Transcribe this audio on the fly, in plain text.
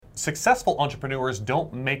successful entrepreneurs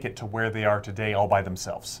don't make it to where they are today all by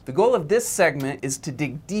themselves. The goal of this segment is to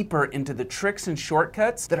dig deeper into the tricks and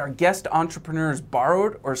shortcuts that our guest entrepreneurs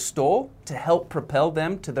borrowed or stole to help propel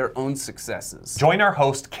them to their own successes. Join our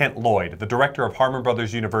host, Kent Lloyd, the director of Harmon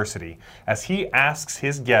Brothers University, as he asks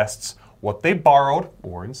his guests what they borrowed,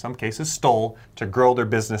 or in some cases stole, to grow their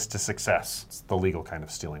business to success. It's the legal kind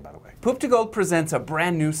of stealing, by the way. Poop to Gold presents a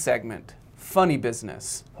brand new segment, Funny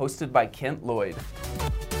Business, hosted by Kent Lloyd.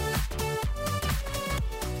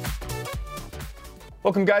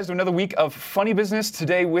 Welcome guys to another week of Funny Business.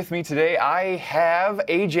 Today with me I have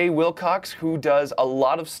AJ Wilcox, who does a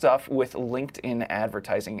lot of stuff with LinkedIn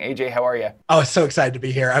advertising. AJ, how are you? Oh, so excited to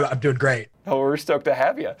be here. I'm doing great. Oh, we're stoked to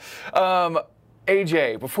have you.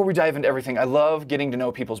 AJ, before we dive into everything, I love getting to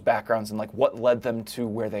know people's backgrounds and like what led them to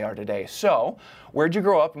where they are today. So, where'd you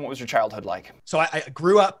grow up and what was your childhood like? So I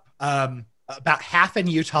grew up about half in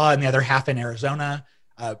Utah and the other half in Arizona.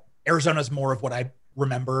 Arizona's more of what I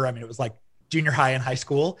remember. I mean, it was like junior high and high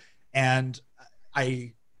school. And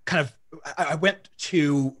I went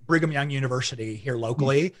to Brigham Young University here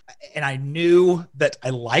locally, and I knew that I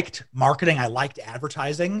liked marketing, I liked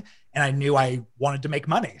advertising, and I knew I wanted to make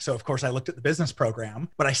money. So of course I looked at the business program,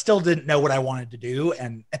 but I still didn't know what I wanted to do.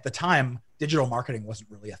 And at the time, digital marketing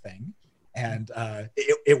wasn't really a thing. And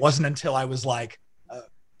it wasn't until I was like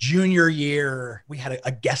junior year, we had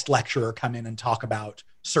a guest lecturer come in and talk about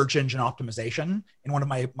search engine optimization in one of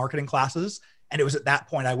my marketing classes. And it was at that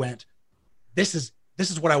point I went, this is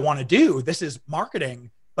what I want to do. This is marketing,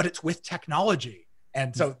 but it's with technology.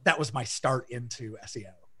 And so that was my start into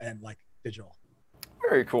SEO and like digital.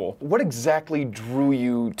 Very cool. What exactly drew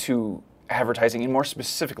you to advertising, and more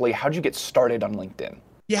specifically, how'd you get started on LinkedIn?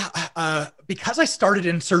 Yeah, because I started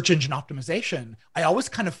in search engine optimization, I always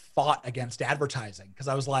kind of fought against advertising because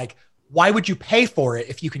I was like, why would you pay for it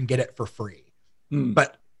if you can get it for free?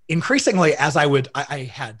 But increasingly, as I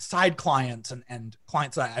had side clients and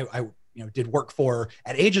clients that I did work for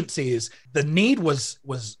at agencies, the need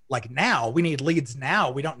was like, now we need leads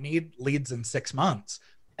now. We don't need leads in 6 months.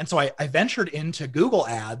 And so I ventured into Google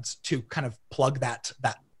Ads to kind of plug that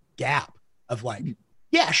gap of like,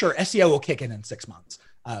 yeah, sure, SEO will kick in 6 months,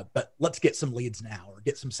 but let's get some leads now or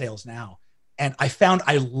get some sales now. And I found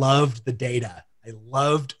I loved the data. I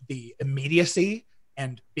loved the immediacy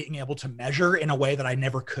and being able to measure in a way that I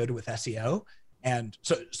never could with SEO. And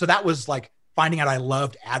so that was like finding out I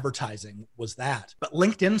loved advertising was that. But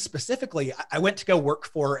LinkedIn specifically, I went to go work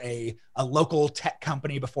for a local tech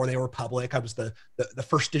company before they were public. I was the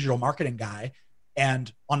first digital marketing guy.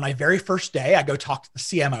 And on my very first day, I go talk to the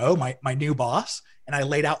CMO, my new boss, and I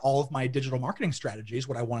laid out all of my digital marketing strategies,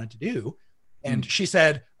 what I wanted to do. And she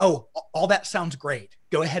said, oh, all that sounds great.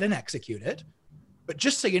 Go ahead and execute it. But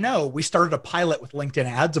just so you know, we started a pilot with LinkedIn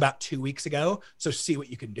ads about 2 weeks ago. So see what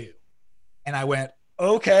you can do. And I went,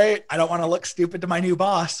 okay, I don't want to look stupid to my new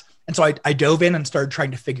boss. And so I dove in and started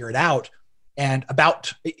trying to figure it out. And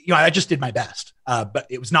I just did my best, but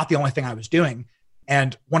it was not the only thing I was doing.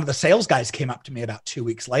 And one of the sales guys came up to me about 2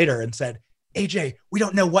 weeks later and said, AJ, we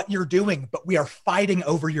don't know what you're doing, but we are fighting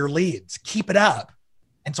over your leads. Keep it up.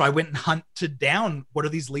 And so I went and hunted down what are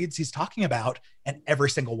these leads he's talking about. And every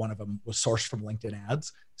single one of them was sourced from LinkedIn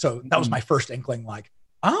ads. So that was my first inkling, like,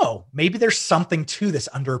 oh, maybe there's something to this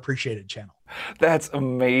underappreciated channel. That's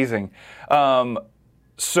amazing.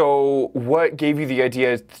 So what gave you the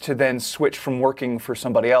idea to then switch from working for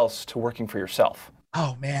somebody else to working for yourself?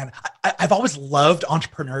 Oh man, I've always loved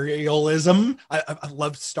entrepreneurialism. I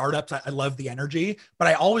love startups. I love the energy, but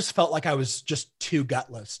I always felt like I was just too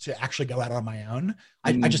gutless to actually go out on my own.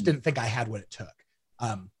 I just didn't think I had what it took.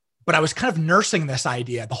 But I was kind of nursing this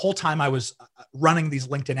idea the whole time I was running these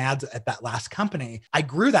LinkedIn ads at that last company. I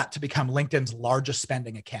grew that to become LinkedIn's largest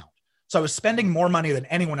spending account. So I was spending more money than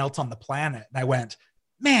anyone else on the planet. And I went,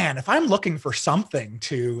 man, if I'm looking for something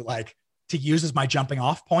to use as my jumping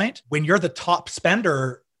off point, when you're the top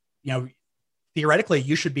spender, theoretically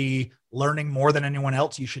you should be learning more than anyone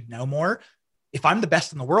else. You should know more. If I'm the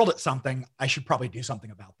best in the world at something, I should probably do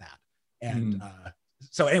something about that. And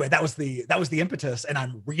so anyway, that was the impetus, and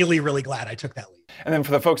I'm really, really glad I took that lead. And then for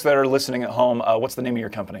the folks that are listening at home, what's the name of your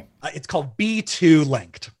company? It's called B2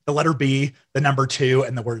 Linked. The letter B, the number 2,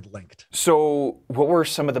 and the word linked. So what were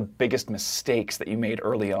some of the biggest mistakes that you made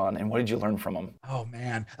early on, and what did you learn from them? Oh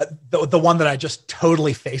man, the one that I just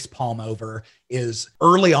totally facepalm over is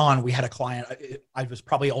early on, we had a client. I was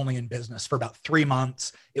probably only in business for about 3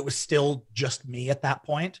 months. It was still just me at that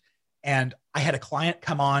point. And I had a client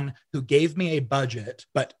come on who gave me a budget,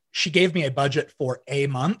 but she gave me a budget for a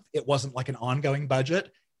month. It wasn't like an ongoing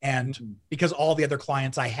budget. And because all the other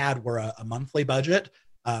clients I had were a monthly budget,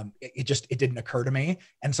 It didn't occur to me.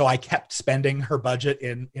 And so I kept spending her budget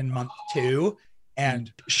in month 2.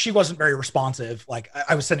 And she wasn't very responsive. Like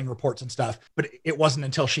I was sending reports and stuff, but it wasn't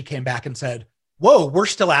until she came back and said, whoa, we're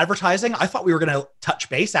still advertising. I thought we were going to touch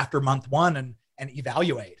base after month 1 and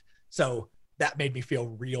evaluate. So that made me feel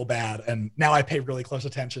real bad. And now I pay really close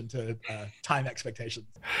attention to time expectations.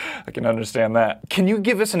 I can understand that. Can you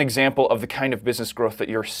give us an example of the kind of business growth that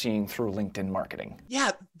you're seeing through LinkedIn marketing?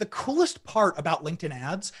 Yeah, the coolest part about LinkedIn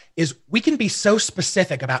ads is we can be so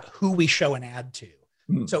specific about who we show an ad to.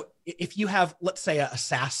 So if you have, let's say, a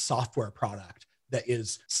SaaS software product that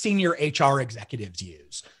is senior HR executives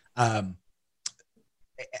use,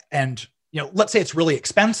 and let's say it's really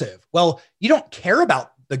expensive. Well, you don't care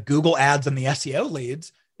about the Google ads and the SEO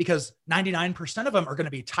leads because 99% of them are going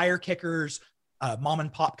to be tire kickers, mom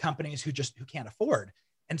and pop companies who can't afford.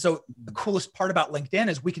 And so the coolest part about LinkedIn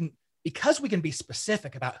is because we can be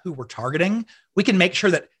specific about who we're targeting, we can make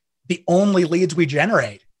sure that the only leads we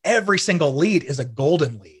generate, every single lead is a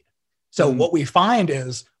golden lead. So what we find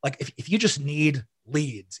is like, if you just need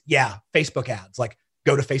leads, Facebook ads, like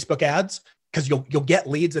go to Facebook ads because you'll get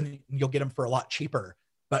leads and you'll get them for a lot cheaper.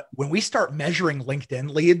 But when we start measuring LinkedIn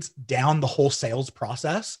leads down the whole sales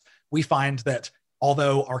process, we find that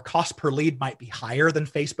although our cost per lead might be higher than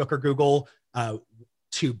Facebook or Google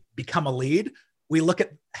to become a lead, we look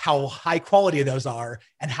at how high quality those are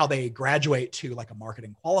and how they graduate to like a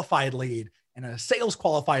marketing qualified lead and a sales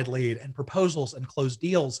qualified lead and proposals and closed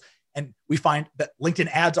deals. And we find that LinkedIn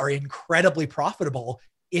ads are incredibly profitable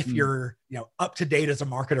if you're up to date as a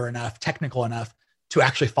marketer enough, technical enough to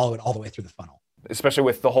actually follow it all the way through the funnel. Especially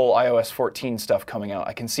with the whole iOS 14 stuff coming out,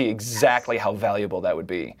 I can see exactly how valuable that would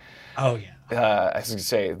be. Oh, yeah. As you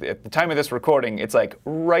say, at the time of this recording, it's like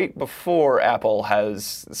right before Apple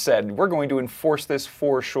has said, we're going to enforce this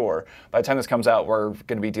for sure. By the time this comes out, we're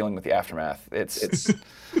going to be dealing with the aftermath. It's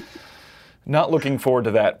not looking forward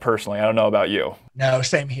to that personally. I don't know about you. No,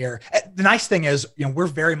 same here. The nice thing is, we're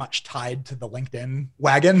very much tied to the LinkedIn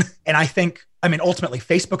wagon. And ultimately,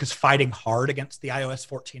 Facebook is fighting hard against the iOS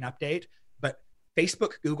 14 update. But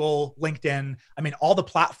Facebook, Google, LinkedIn, all the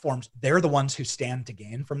platforms, they're the ones who stand to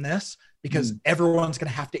gain from this because everyone's going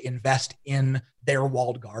to have to invest in their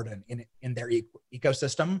walled garden, in their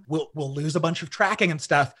ecosystem. We'll lose a bunch of tracking and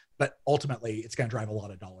stuff, but ultimately it's going to drive a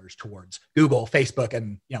lot of dollars towards Google, Facebook,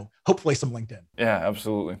 and hopefully some LinkedIn. Yeah,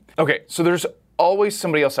 absolutely. Okay, so there's always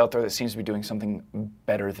somebody else out there that seems to be doing something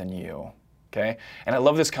better than you. Okay, and I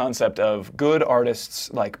love this concept of good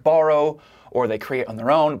artists like borrow or they create on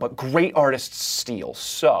their own, but great artists steal.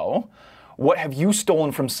 So, what have you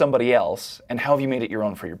stolen from somebody else, and how have you made it your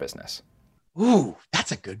own for your business? Ooh,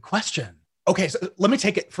 that's a good question. Okay, so let me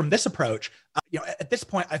take it from this approach. At this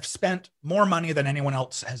point, I've spent more money than anyone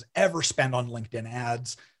else has ever spent on LinkedIn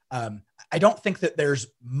ads. I don't think that there's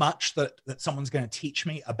much that someone's going to teach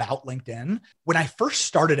me about LinkedIn. When I first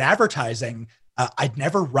started advertising, I'd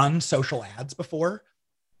never run social ads before.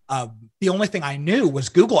 The only thing I knew was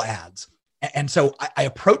Google ads. And so I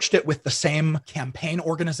approached it with the same campaign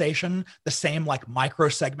organization, the same like micro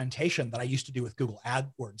segmentation that I used to do with Google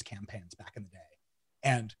AdWords campaigns back in the day.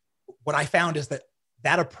 And what I found is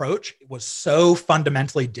that approach was so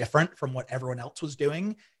fundamentally different from what everyone else was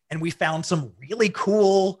doing. And we found some really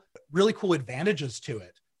cool advantages to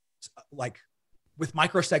it. Like with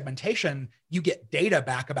micro segmentation, you get data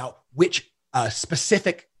back about which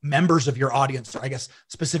specific members of your audience, or I guess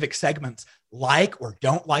specific segments, like or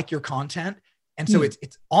don't like your content. And so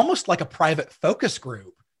it's almost like a private focus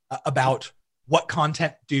group about what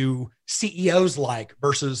content do CEOs like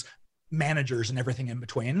versus managers and everything in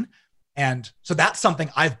between. And so that's something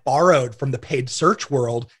I've borrowed from the paid search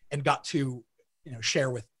world and got to share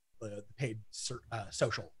with the paid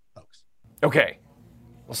social folks. Okay,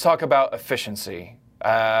 let's talk about efficiency.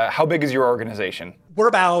 How big is your organization? We're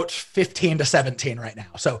about 15 to 17 right now.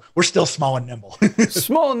 So we're still small and nimble.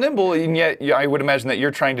 Small and nimble, and yet I would imagine that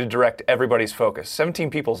you're trying to direct everybody's focus. 17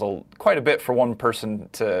 people is quite a bit for one person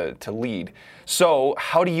to lead. So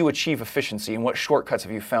how do you achieve efficiency, and what shortcuts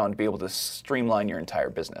have you found to be able to streamline your entire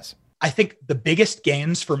business? I think the biggest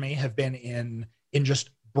gains for me have been in just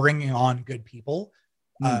bringing on good people.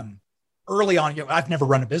 Early on, I've never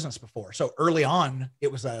run a business before. So early on, it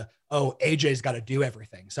was AJ's got to do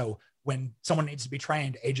everything. So when someone needs to be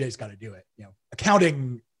trained, AJ's got to do it.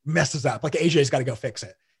 Accounting messes up, like AJ's got to go fix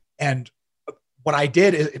it. And what I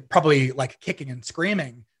did is probably like kicking and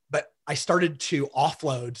screaming, but I started to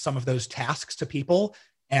offload some of those tasks to people.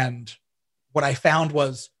 And what I found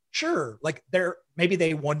was, sure, like maybe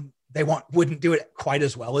they wouldn't do it quite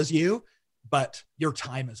as well as you, but your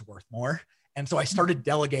time is worth more. And so I started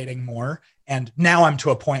delegating more. And now I'm to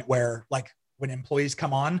a point where like when employees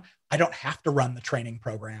come on, I don't have to run the training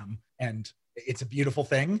program, and it's a beautiful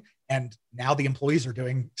thing. And now the employees are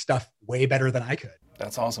doing stuff way better than I could.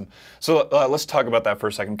 That's awesome. So let's talk about that for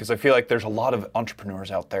a second, because I feel like there's a lot of entrepreneurs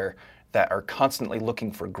out there that are constantly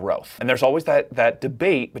looking for growth. And there's always that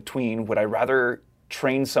debate between, would I rather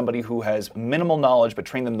train somebody who has minimal knowledge but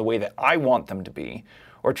train them the way that I want them to be,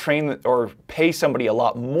 or pay somebody a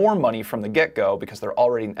lot more money from the get-go because they're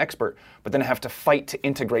already an expert, but then have to fight to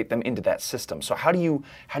integrate them into that system. So how do you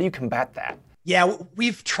combat that? Yeah,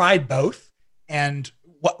 we've tried both. And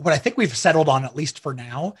what I think we've settled on, at least for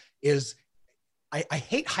now, is I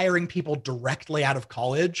hate hiring people directly out of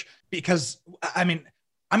college, because I mean,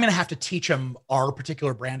 I'm going to have to teach them our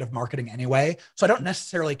particular brand of marketing anyway. So I don't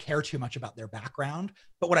necessarily care too much about their background.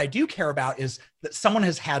 But what I do care about is that someone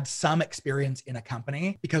has had some experience in a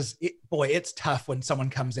company, because it's tough when someone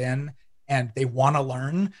comes in and they want to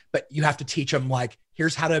learn, but you have to teach them, like,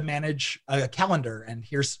 here's how to manage a calendar and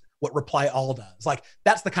here's what Reply All does. Like,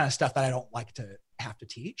 that's the kind of stuff that I don't like to have to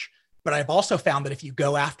teach. But I've also found that if you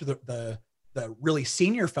go after the really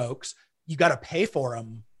senior folks, you got to pay for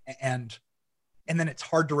them, and then it's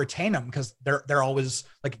hard to retain them because they're always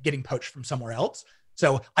like getting poached from somewhere else.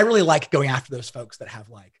 So I really like going after those folks that have,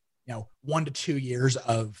 like, 1 to 2 years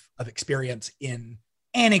of experience in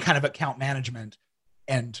any kind of account management.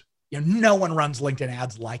 And no one runs LinkedIn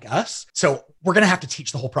ads like us. So we're going to have to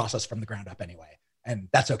teach the whole process from the ground up anyway. And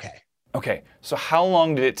that's okay. Okay, so how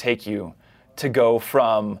long did it take you to go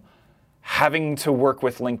from having to work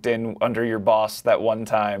with LinkedIn under your boss that one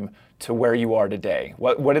time to where you are today?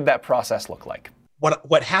 What did that process look like?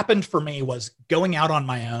 What happened for me was going out on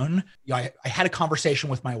my own. I had a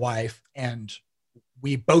conversation with my wife, and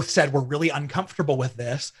we both said we're really uncomfortable with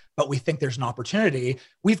this, but we think there's an opportunity.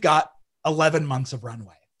 We've got 11 months of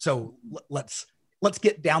runway. So let's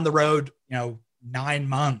get down the road, 9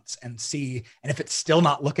 months and see. And if it's still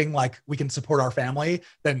not looking like we can support our family,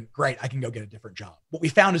 then great, I can go get a different job. What we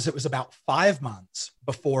found is it was about 5 months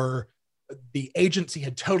before the agency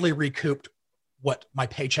had totally recouped what my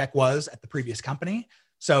paycheck was at the previous company.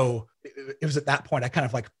 So it was at that point I kind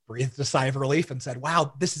of like breathed a sigh of relief and said,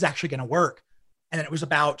 wow, this is actually going to work. And then it was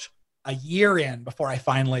about a year in before I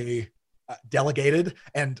finally delegated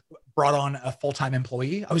and brought on a full-time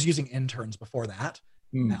employee. I was using interns before that,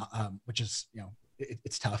 now, which is,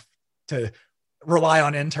 it's tough to rely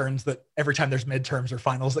on interns that every time there's midterms or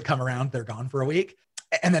finals that come around, they're gone for a week.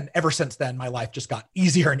 And then ever since then, my life just got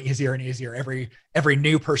easier and easier and easier. Every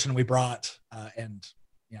new person we brought, and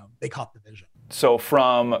they caught the vision. So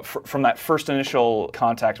from that first initial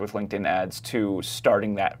contact with LinkedIn ads to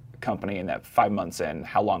starting that company and that 5 months in,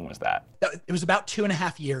 how long was that? It was about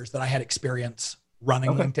 2.5 years that I had experience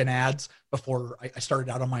running LinkedIn ads before I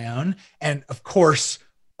started out on my own. And of course,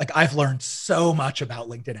 like, I've learned so much about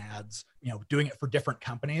LinkedIn ads, doing it for different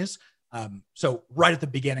companies. So right at the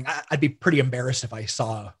beginning, I'd be pretty embarrassed if I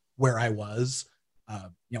saw where I was,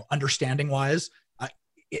 understanding wise.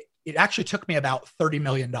 It actually took me about $30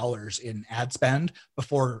 million in ad spend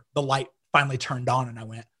before the light finally turned on and I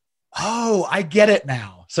went, oh, I get it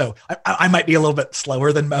now. So I might be a little bit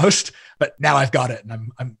slower than most, but now I've got it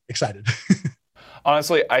and I'm excited.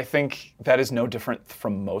 Honestly, I think that is no different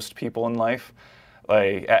from most people in life.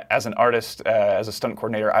 Like, as an artist, as a stunt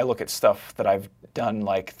coordinator, I look at stuff that I've done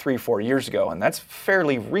like 3-4 years ago, and that's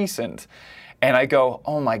fairly recent. And I go,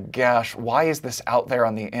 oh my gosh, why is this out there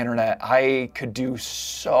on the internet? I could do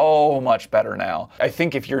so much better now. I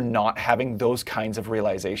think if you're not having those kinds of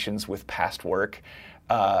realizations with past work,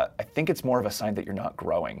 I think it's more of a sign that you're not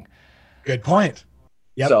growing. Good point.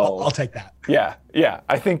 Yep, so, I'll take that. Yeah,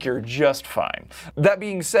 I think you're just fine. That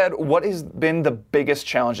being said, what has been the biggest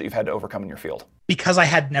challenge that you've had to overcome in your field? Because I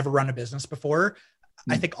had never run a business before,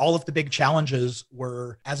 I think all of the big challenges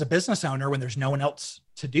were, as a business owner, when there's no one else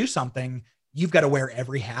to do something, you've got to wear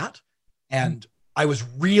every hat. And I was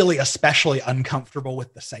really especially uncomfortable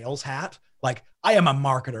with the sales hat. Like, I am a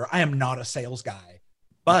marketer. I am not a sales guy.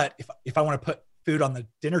 But if I want to put food on the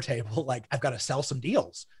dinner table, like, I've got to sell some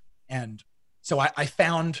deals. And so I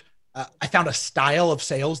found a style of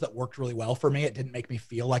sales that worked really well for me. It didn't make me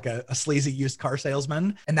feel like a sleazy used car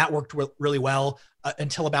salesman. And that worked really well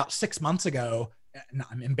until about 6 months ago. And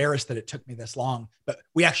I'm embarrassed that it took me this long, but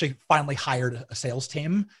we actually finally hired a sales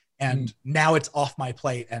team, and now it's off my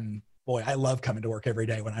plate. And boy, I love coming to work every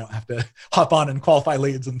day when I don't have to hop on and qualify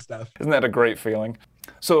leads and stuff. Isn't that a great feeling?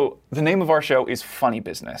 So the name of our show is Funny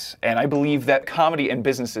Business, and I believe that comedy and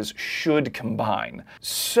businesses should combine.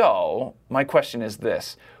 So my question is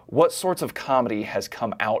this: what sorts of comedy has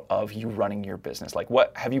come out of you running your business? Like,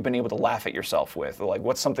 what have you been able to laugh at yourself with? Or like,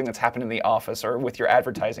 what's something that's happened in the office or with your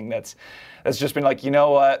advertising that's just been like, you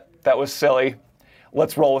know what, that was silly.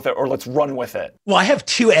 Let's roll with it, or let's run with it. Well, I have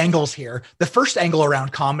two angles here. The first angle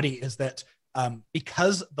around comedy is that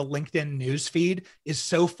because the LinkedIn newsfeed is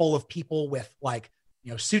so full of people with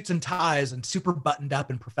suits and ties and super buttoned up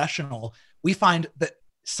and professional, we find that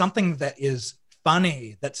something that is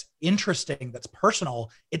funny, that's interesting, that's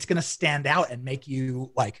personal, it's going to stand out and make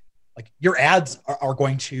you like your ads are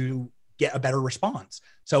going to get a better response.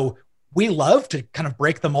 So we love to kind of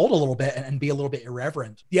break the mold a little bit and be a little bit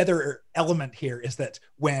irreverent. The other element here is that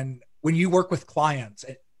when you work with clients,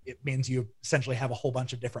 it means you essentially have a whole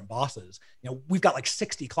bunch of different bosses. We've got like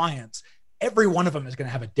 60 clients. Every one of them is going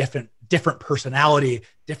to have a different personality,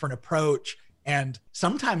 different approach. And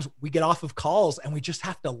sometimes we get off of calls and we just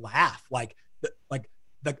have to laugh.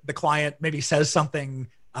 The client maybe says something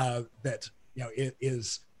that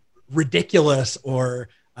is ridiculous, or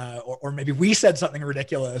maybe we said something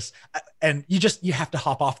ridiculous, and you have to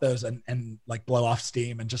hop off those and like blow off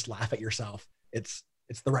steam and just laugh at yourself. It's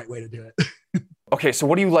the right way to do it. Okay, so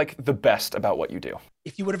what do you like the best about what you do?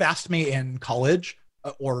 If you would have asked me in college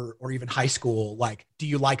or even high school, do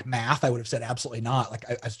you like math? I would have said absolutely not.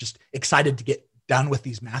 I was just excited to get done with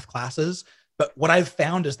these math classes. But what I've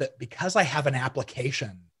found is that because I have an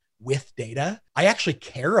application with data, I actually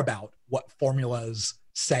care about what formulas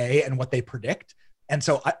say and what they predict. And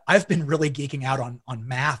so I've been really geeking out on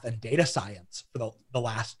math and data science for the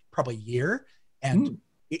last probably year. And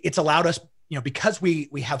it's allowed us, because we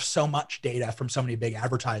have so much data from so many big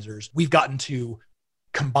advertisers, we've gotten to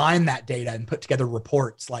combine that data and put together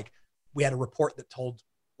reports. Like we had a report that told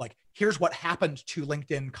here's what happened to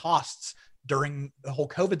LinkedIn costs during the whole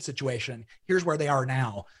COVID situation. Here's where they are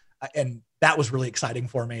now. And that was really exciting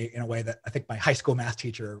for me in a way that I think my high school math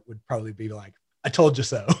teacher would probably be like, I told you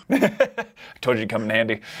so. I told you to come in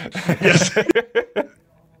handy. Yes.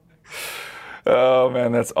 Oh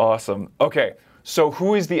man, that's awesome. Okay, so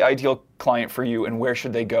who is the ideal client for you, and where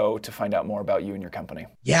should they go to find out more about you and your company?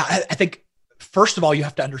 Yeah, I think first of all, you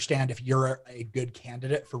have to understand if you're a good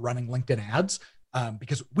candidate for running LinkedIn ads,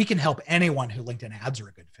 because we can help anyone who LinkedIn ads are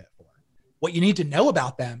a good fit for. What you need to know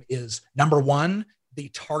about them is, number one, the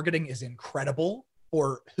targeting is incredible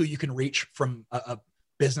for who you can reach from a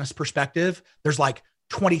business perspective. There's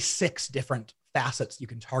 26 different facets you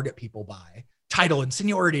can target people by: title and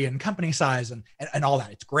seniority and company size and all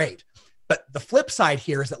that. It's great. But the flip side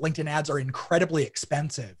here is that LinkedIn ads are incredibly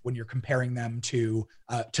expensive when you're comparing them to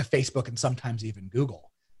Facebook and sometimes even Google.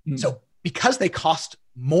 So because they cost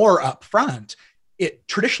more upfront, it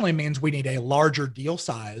traditionally means we need a larger deal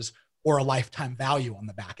size or a lifetime value on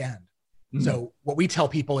the back end. So what we tell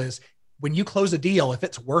people is, when you close a deal, if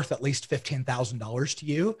it's worth at least $15,000 to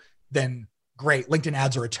you, then great, LinkedIn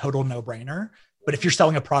ads are a total no-brainer. But if you're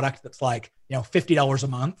selling a product that's $50 a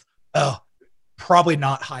month, probably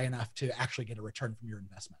not high enough to actually get a return from your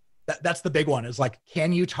investment. That's the big one, is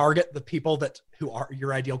can you target the people who are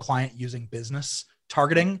your ideal client using business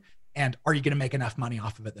targeting? And are you going to make enough money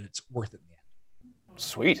off of it that it's worth it in the end?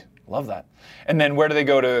 Sweet. Love that. And then where do they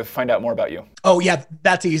go to find out more about you? Oh, yeah,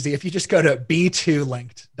 that's easy. If you just go to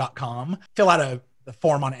b2linked.com, fill out the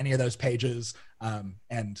form on any of those pages,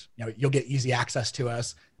 and you'll get easy access to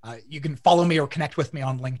us. You can follow me or connect with me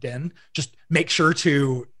on LinkedIn. Just make sure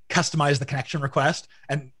to customize the connection request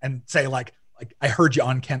and say I heard you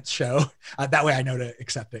on Kent's show. That way I know to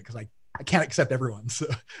accept it, because I can't accept everyone.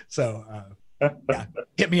 So yeah,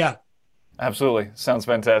 hit me up. Absolutely. Sounds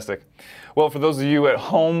fantastic. Well, for those of you at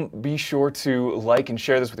home, be sure to like and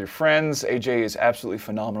share this with your friends. AJ is absolutely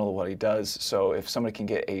phenomenal at what he does. So if somebody can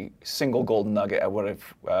get a single golden nugget at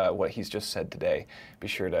what he's just said today, be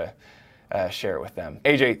sure to share it with them.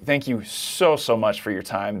 AJ, thank you so much for your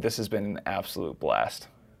time. This has been an absolute blast.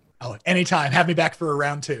 Oh, anytime. Have me back for a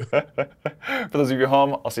round two. For those of you at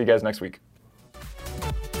home, I'll see you guys next week.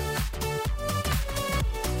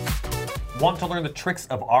 Want to learn the tricks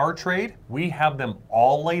of our trade? We have them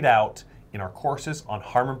all laid out in our courses on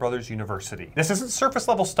Harmon Brothers University. This isn't surface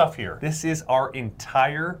level stuff here. This is our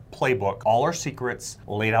entire playbook, all our secrets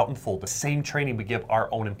laid out in full. The same training we give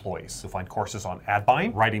our own employees. You'll find courses on ad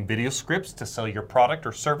buying, writing video scripts to sell your product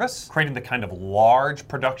or service, creating the kind of large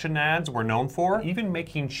production ads we're known for, even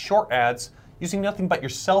making short ads using nothing but your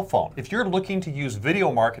cell phone. If you're looking to use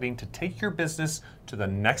video marketing to take your business to the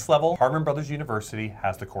next level, Harmon Brothers University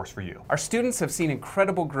has the course for you. Our students have seen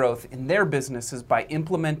incredible growth in their businesses by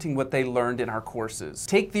implementing what they learned in our courses.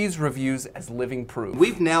 Take these reviews as living proof.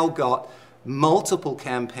 We've now got multiple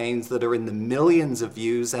campaigns that are in the millions of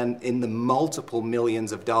views and in the multiple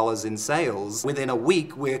millions of dollars in sales. Within a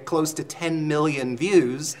week, we're close to 10 million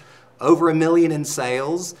views, over $1 million in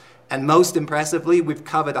sales, And most impressively, we've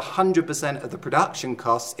covered 100% of the production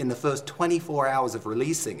costs in the first 24 hours of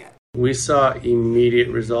releasing it. We saw immediate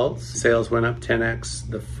results. Sales went up 10x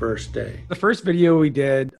the first day. The first video we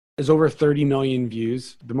did is over 30 million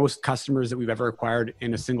views, the most customers that we've ever acquired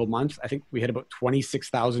in a single month. I think we had about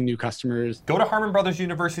 26,000 new customers. Go to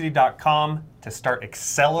HarmonBrothersUniversity.com to start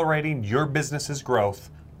accelerating your business's growth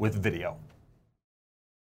with video.